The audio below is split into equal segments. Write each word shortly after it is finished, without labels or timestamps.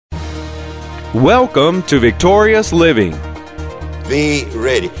Welcome to Victorious Living. Be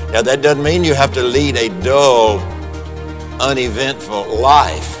ready. Now, that doesn't mean you have to lead a dull, uneventful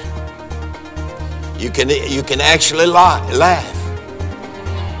life. You can actually laugh.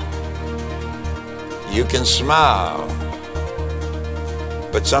 You can smile.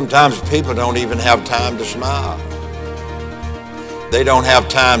 But sometimes people don't even have time to smile. They don't have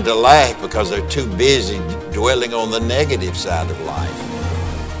time to laugh because they're too busy dwelling on the negative side of life.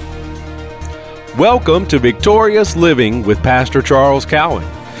 Welcome to Victorious Living with Pastor Charles Cowan.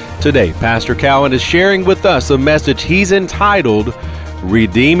 Today, Pastor Cowan is sharing with us a message he's entitled,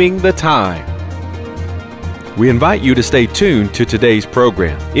 Redeeming the Time. We invite you to stay tuned to today's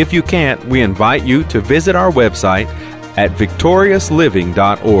program. If you can't, we invite you to visit our website at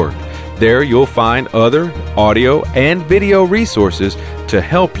victoriousliving.org. There you'll find other audio and video resources to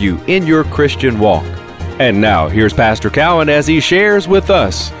help you in your Christian walk. And now, here's Pastor Cowan as he shares with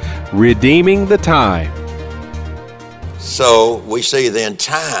us, Redeeming the Time. So we see then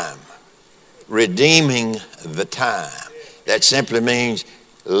time, redeeming the time. That simply means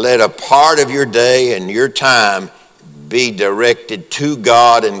let a part of your day and your time be directed to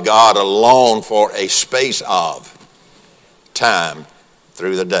God and God alone for a space of time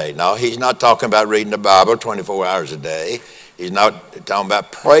through the day. Now, he's not talking about reading the Bible 24 hours a day. He's not talking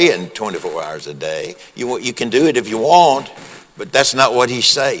about praying 24 hours a day. You can do it if you want, but that's not what he's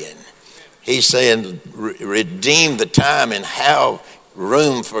saying. He's saying redeem the time and have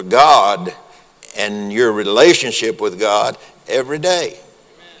room for God and your relationship with God every day.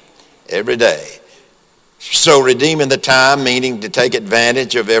 Every day. So redeeming the time, meaning to take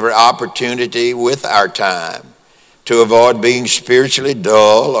advantage of every opportunity with our time to avoid being spiritually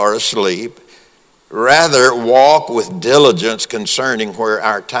dull or asleep. Rather, walk with diligence concerning where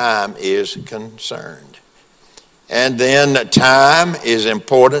our time is concerned. And then time is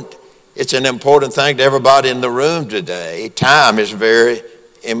important. It's an important thing to everybody in the room today. Time is very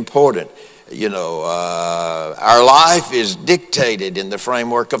important. You know, our life is dictated in the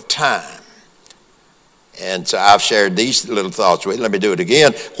framework of time. And so I've shared these little thoughts with you. Let me do it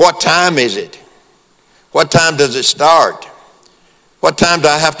again. What time is it? What time does it start? What time do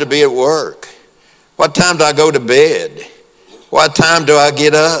I have to be at work? What time do I go to bed? What time do I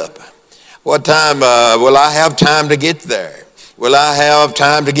get up? What time will I have time to get there? Will I have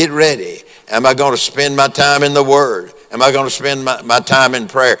time to get ready? Am I going to spend my time in the Word? Am I going to spend my time in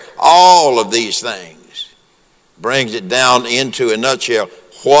prayer? All of these things brings it down into a nutshell.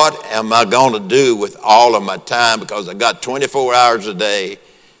 What am I going to do with all of my time? Because I got 24 hours a day.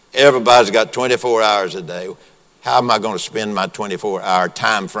 Everybody's got 24 hours a day. How am I going to spend my 24-hour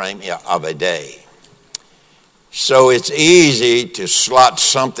time frame of a day? So it's easy to slot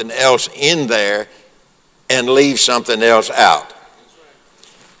something else in there and leave something else out.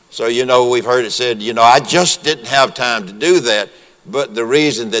 So, we've heard it said, I just didn't have time to do that. But the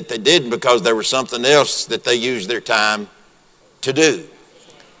reason that they didn't, because there was something else that they used their time to do.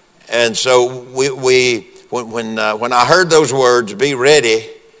 And so when I heard those words, be ready,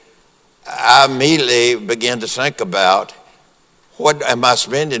 I immediately began to think about what am I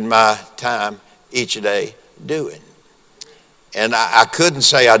spending my time each day doing? And I couldn't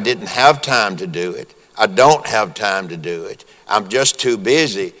say I didn't have time to do it. I don't have time to do it. I'm just too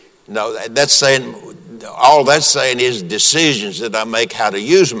busy. No, that's saying, all that's saying is decisions that I make how to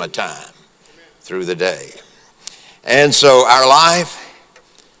use my time through the day. And so our life,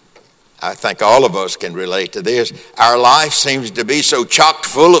 I think all of us can relate to this. Our life seems to be so chock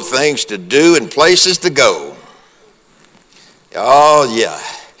full of things to do and places to go. Oh, yeah.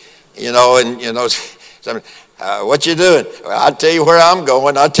 What you doing? Well, I'll tell you where I'm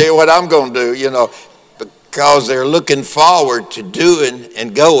going. I'll tell you what I'm going to do, because they're looking forward to doing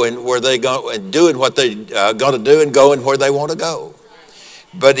and going where they go and doing what they're going to do and going where they want to go.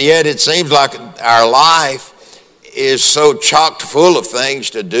 But yet it seems like our life is so chock full of things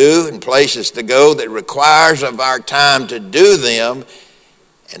to do and places to go that requires of our time to do them.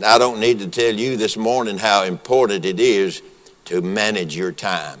 And I don't need to tell you this morning how important it is to manage your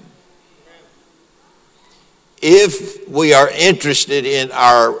time. If we are interested in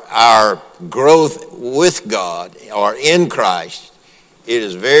our growth with God or in Christ, it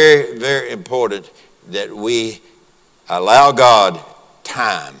is very, very important that we allow God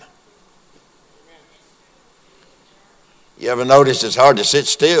time. You ever notice it's hard to sit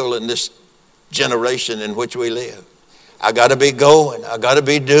still in this generation in which we live? I got to be going. I got to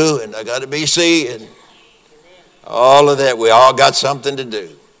be doing. I got to be seeing. All of that. We all got something to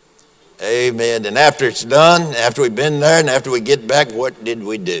do. Amen. And after it's done, after we've been there, and after we get back, what did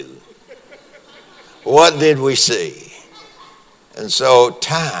we do? What did we see? And so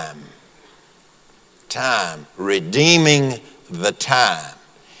time time, redeeming the time.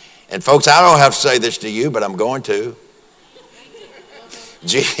 And folks, I don't have to say this to you, but I'm going to.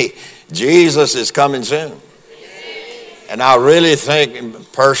 Jesus is coming soon. And I really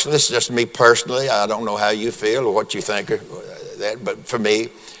think, personally, it's just me personally, I don't know how you feel or what you think of that, but for me,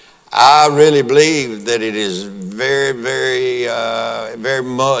 I really believe that it is very, very, very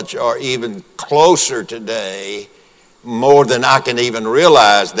much or even closer today, more than I can even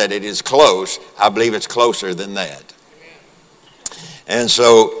realize that it is close. I believe it's closer than that. And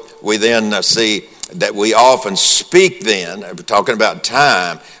so we then see that we often speak then, we're talking about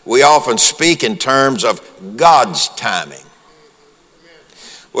time, we often speak in terms of God's timing.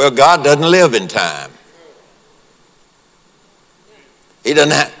 Well, God doesn't live in time.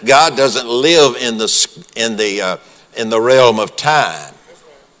 God doesn't live in the realm of time,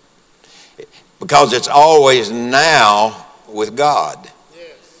 because it's always now with God.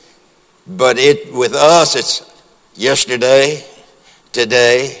 But with us, it's yesterday,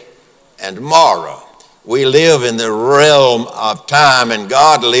 today, and tomorrow. We live in the realm of time, and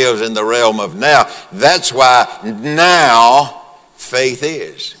God lives in the realm of now. That's why now faith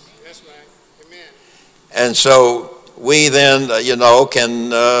is. That's right. Amen. And so we then,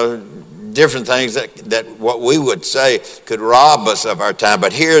 can different things that what we would say could rob us of our time.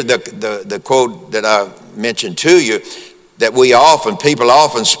 But here, the quote that I mentioned to you, that people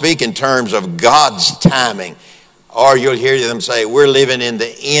often speak in terms of God's timing. Or you'll hear them say, we're living in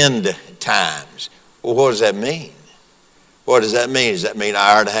the end times. Well, what does that mean? What does that mean? Does that mean an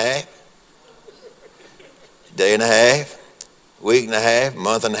hour and a half? Day and a half? Week and a half?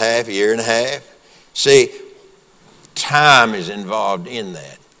 Month and a half? Year and a half? See, time is involved in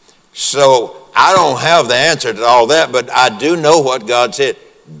that. So I don't have the answer to all that, but I do know what God said.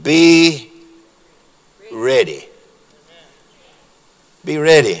 Be ready. Be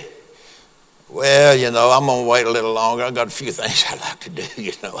ready. Well, I'm going to wait a little longer. I've got a few things I'd like to do.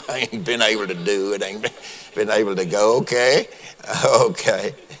 I ain't been able to do it. Ain't been able to go. Okay.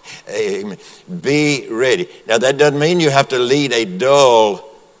 Amen. Be ready. Now, that doesn't mean you have to lead a dull,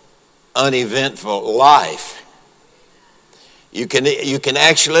 uneventful life. You can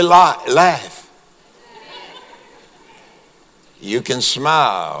actually laugh. You can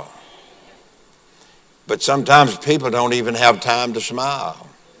smile. But sometimes people don't even have time to smile.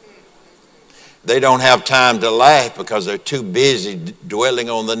 They don't have time to laugh because they're too busy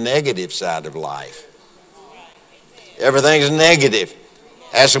dwelling on the negative side of life. Everything's negative.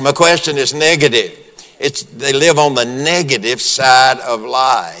 Ask them a question, it's negative. They live on the negative side of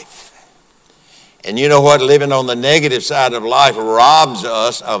life. And you know what? Living on the negative side of life robs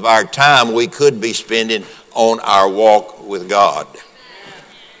us of our time we could be spending on our walk with God.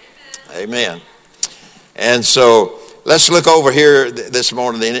 Amen. And so let's look over here this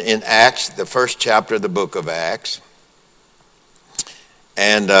morning in Acts, the first chapter of the book of Acts.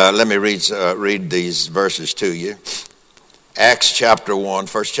 And let me read these verses to you. Acts chapter 1,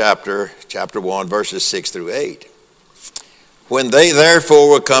 first chapter 1, verses 6 through 8. When they therefore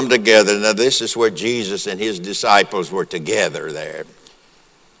were come together, now this is where Jesus and his disciples were together there.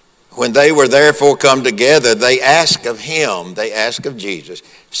 When they were therefore come together, they asked of Jesus,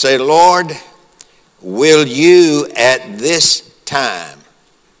 say, Lord, will you at this time?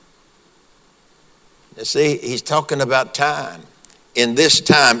 You see, he's talking about time. In this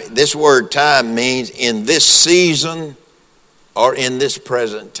time, this word time means in this season or in this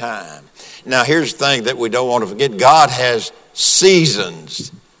present time. Now, here's the thing that we don't want to forget. God has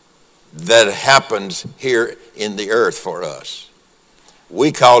seasons that happens here in the earth for us.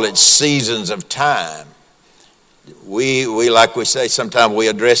 We call it seasons of time. We like we say, sometimes we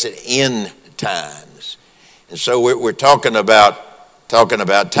address it in times. And so we're talking about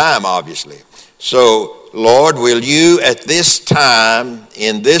time, obviously. So, Lord, will you at this time,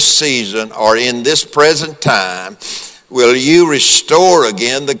 in this season, or in this present time, will you restore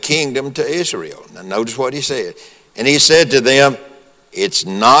again the kingdom to Israel? Now, notice what he said. And he said to them, it's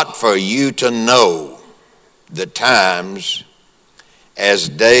not for you to know the times as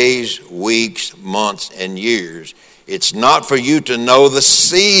days, weeks, months, and years. It's not for you to know the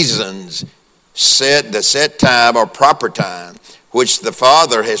seasons, the set time or proper time, which the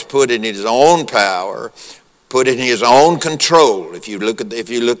Father has put in his own power, put in his own control. If you look at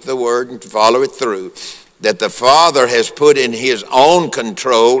the word and follow it through, that the Father has put in his own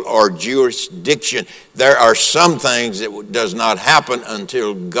control or jurisdiction. There are some things that does not happen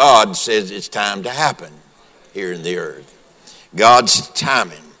until God says it's time to happen here in the earth. God's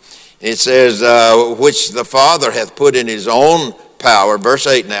timing. It says, which the Father hath put in his own power. Verse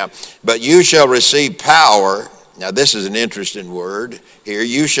 8 now. But you shall receive power. Now this is an interesting word here.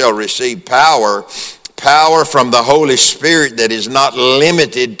 You shall receive power Power from the Holy Spirit that is not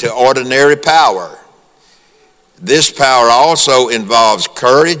limited to ordinary power. This power also involves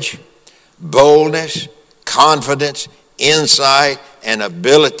courage, boldness, confidence, insight, and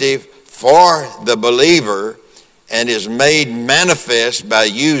ability for the believer, and is made manifest by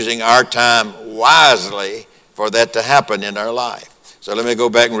using our time wisely for that to happen in our life. So let me go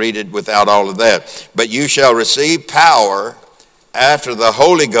back and read it without all of that. But you shall receive power after the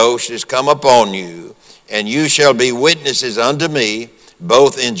Holy Ghost is come upon you, and you shall be witnesses unto me,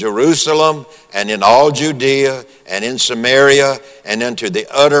 both in Jerusalem and in all Judea and in Samaria and unto the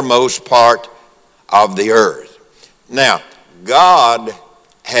uttermost part of the earth. Now, God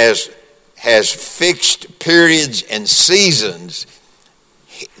has fixed periods and seasons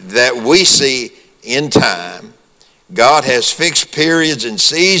that we see in time. God has fixed periods and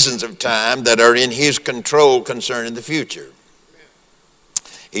seasons of time that are in his control concerning the future.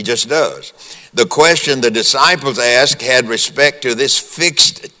 He just does. The question the disciples asked had respect to this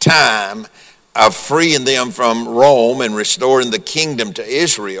fixed time of freeing them from Rome and restoring the kingdom to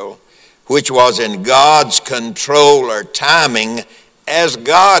Israel, which was in God's control or timing as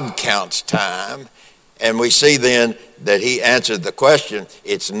God counts time. And we see then that he answered the question,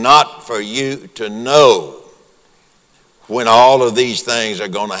 it's not for you to know when all of these things are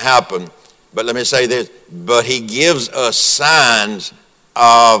going to happen. But let me say this, but he gives us signs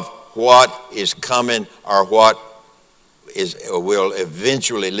of what is coming or what will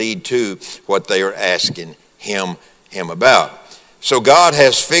eventually lead to what they are asking him about. So God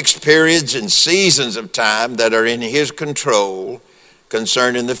has fixed periods and seasons of time that are in his control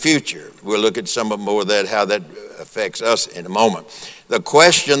concerning the future. We'll look at some more of that, how that affects us in a moment. The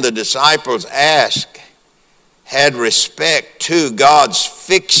question the disciples asked had respect to God's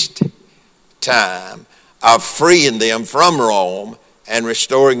fixed time of freeing them from Rome and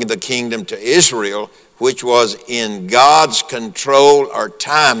restoring the kingdom to Israel, which was in God's control or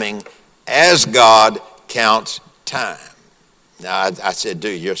timing as God counts time. Now, I said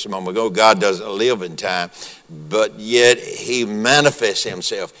to you just a moment ago, God doesn't live in time, but yet he manifests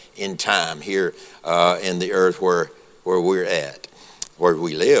himself in time here in the earth where we're at, where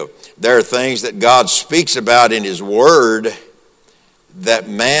we live. There are things that God speaks about in his word that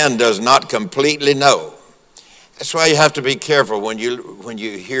man does not completely know. That's why you have to be careful when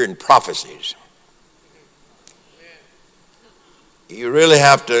you hear in prophecies. You really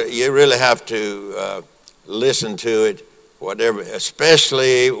have to listen to it, whatever,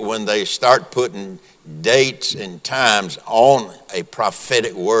 especially when they start putting dates and times on a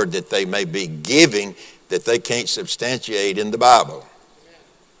prophetic word that they may be giving that they can't substantiate in the Bible.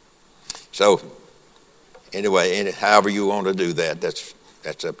 So anyway, however you want to do that, that's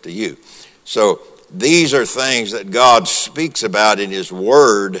up to you. So these are things that God speaks about in his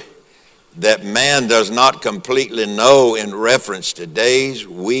word that man does not completely know in reference to days,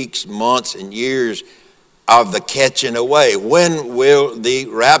 weeks, months, and years of the catching away. When will the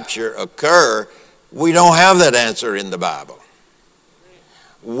rapture occur? We don't have that answer in the Bible.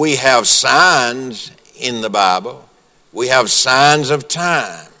 We have signs in the Bible. We have signs of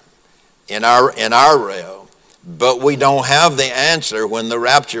time in our realm, but we don't have the answer when the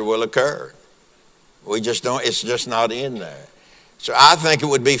rapture will occur. We just don't, it's just not in there. So I think it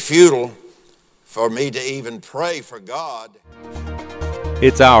would be futile for me to even pray for God.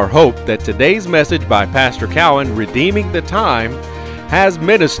 It's our hope that today's message by Pastor Cowan, Redeeming the Time, has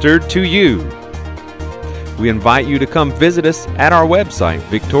ministered to you. We invite you to come visit us at our website,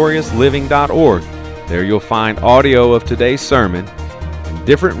 victoriousliving.org. There you'll find audio of today's sermon and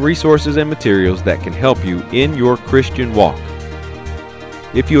different resources and materials that can help you in your Christian walk.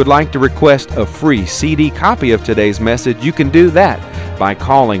 If you would like to request a free CD copy of today's message, you can do that by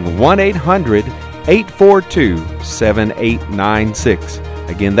calling 1-800-842-7896.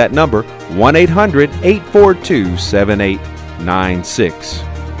 Again, that number,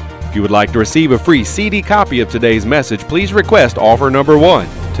 1-800-842-7896. If you would like to receive a free CD copy of today's message, please request offer number 1.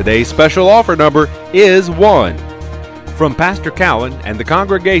 Today's special offer number is 1. From Pastor Cowan and the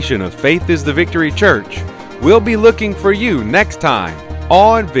congregation of Faith is the Victory Church, we'll be looking for you next time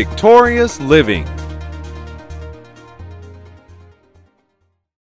on Victorious Living.